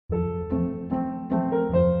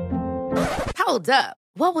Hold up.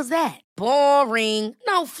 What was that? Boring.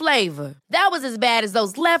 No flavor. That was as bad as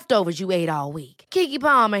those leftovers you ate all week. Keke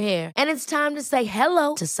Palmer here. And it's time to say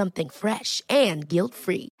hello to something fresh and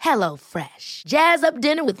guilt-free. Hello Fresh. Jazz up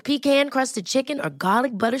dinner with pecan-crusted chicken or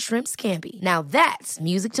garlic butter shrimp scampi. Now that's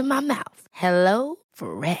music to my mouth. Hello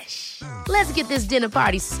Fresh. Let's get this dinner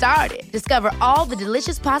party started. Discover all the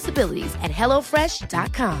delicious possibilities at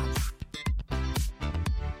HelloFresh.com.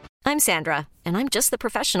 I'm Sandra, and I'm just the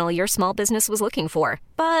professional your small business was looking for.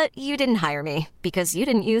 But you didn't hire me because you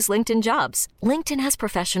didn't use LinkedIn Jobs. LinkedIn has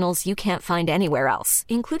professionals you can't find anywhere else,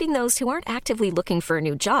 including those who aren't actively looking for a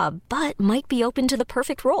new job, but might be open to the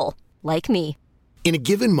perfect role, like me. In a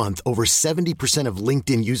given month, over 70% of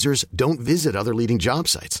LinkedIn users don't visit other leading job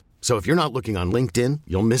sites. So if you're not looking on LinkedIn,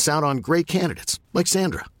 you'll miss out on great candidates, like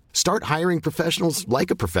Sandra. Start hiring professionals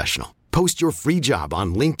like a professional. Post your free job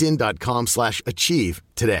on linkedin.com/achieve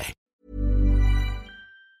today.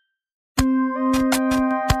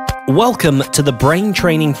 Welcome to the Brain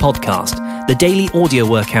Training Podcast, the daily audio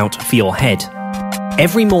workout for your head.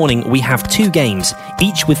 Every morning we have 2 games,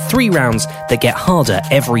 each with 3 rounds that get harder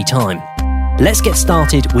every time. Let's get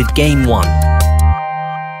started with game 1.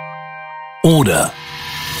 Order.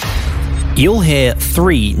 You'll hear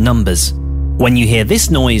 3 numbers. When you hear this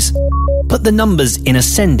noise, put the numbers in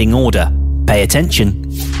ascending order. Pay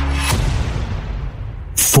attention.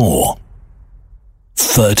 4,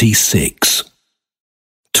 36,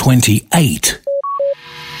 28.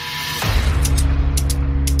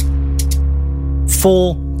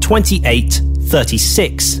 4, 28,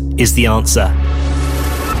 36 is the answer.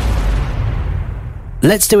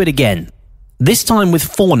 Let's do it again. This time with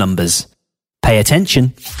 4 numbers. Pay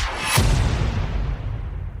attention.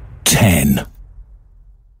 10,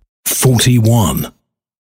 41,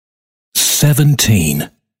 17,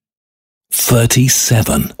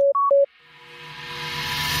 37.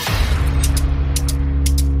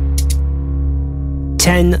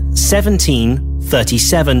 10, 17,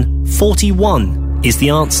 37, 41 is the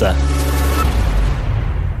answer.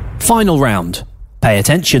 Final round. Pay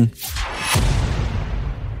attention.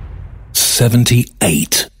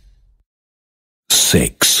 78,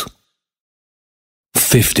 6,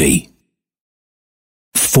 50,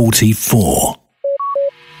 44.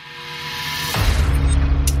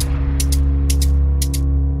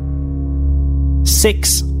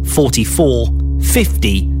 6, 44,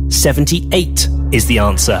 50, 78 is the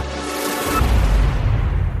answer.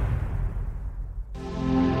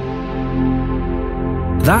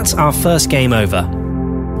 That's our first game over.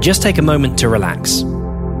 Just take a moment to relax.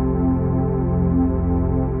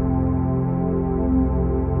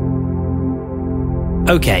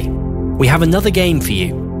 Okay, we have another game for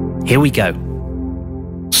you. Here we go.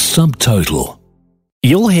 Subtotal.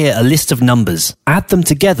 You'll hear a list of numbers, add them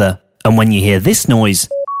together, and when you hear this noise,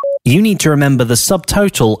 you need to remember the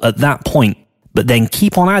subtotal at that point, but then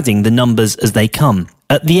keep on adding the numbers as they come.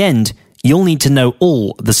 At the end, you'll need to know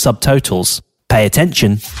all the subtotals. Pay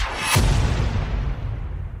attention.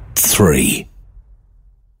 3,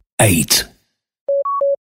 8,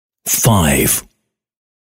 5,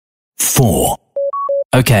 4.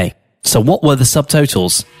 Okay, so what were the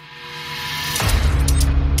subtotals?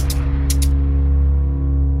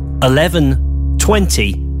 11,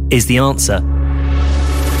 20 is the answer.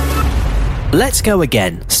 Let's go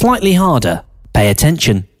again, slightly harder. Pay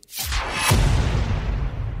attention.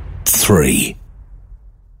 3,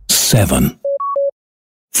 7,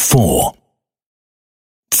 4,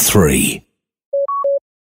 3,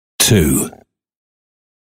 2,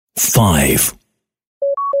 5.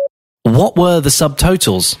 What were the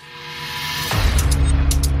subtotals?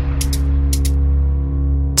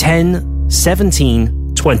 10,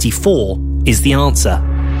 17, 24 is the answer.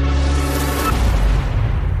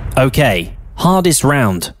 Okay, hardest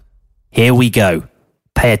round. Here we go.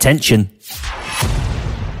 Pay attention.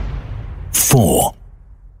 4,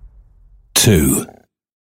 2,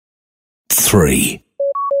 3,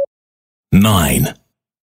 9,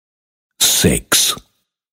 6,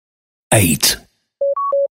 8,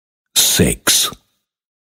 6,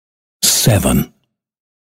 7,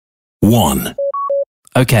 1.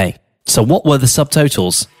 Okay, so what were the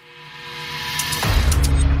subtotals?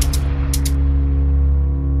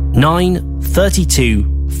 9,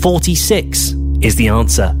 32, 46 is the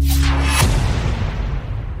answer.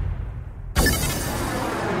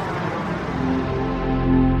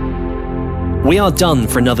 We are done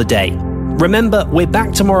for another day. Remember, we're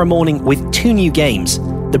back tomorrow morning with 2 new games.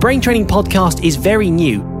 The Brain Training Podcast is very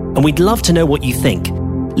new, and we'd love to know what you think.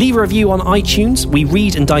 Leave a review on iTunes, we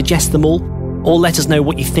read and digest them all, or let us know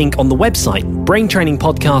what you think on the website,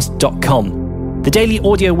 braintrainingpodcast.com. The daily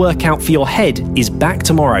audio workout for your head is back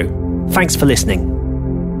tomorrow. Thanks for listening.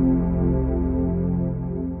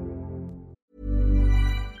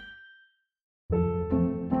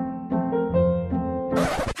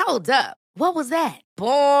 Hold up. What was that?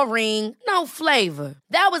 Boring. No flavor.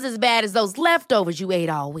 That was as bad as those leftovers you ate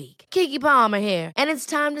all week. Keke Palmer here, and it's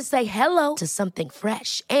time to say hello to something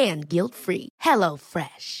fresh and guilt-free. Hello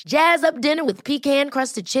Fresh. Jazz up dinner with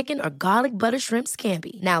pecan-crusted chicken or garlic butter shrimp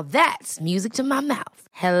scampi. Now that's music to my mouth.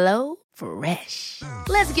 Hello Fresh.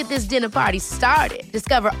 Let's get this dinner party started.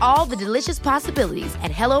 Discover all the delicious possibilities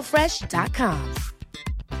at hellofresh.com.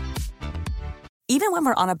 Even when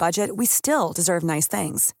we're on a budget, we still deserve nice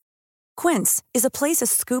things. Quince is a place to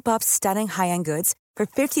scoop up stunning high-end goods for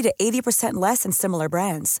 50 to 80% less than similar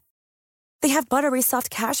brands. They have buttery soft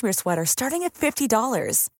cashmere sweaters starting at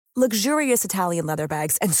 $50, luxurious Italian leather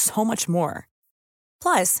bags, and so much more.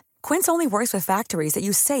 Plus, Quince only works with factories that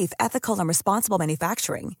use safe, ethical, and responsible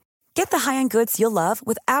manufacturing. Get the high-end goods you'll love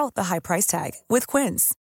without the high price tag with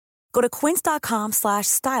Quince. Go to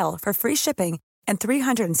quince.com/style for free shipping and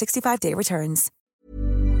 365-day returns.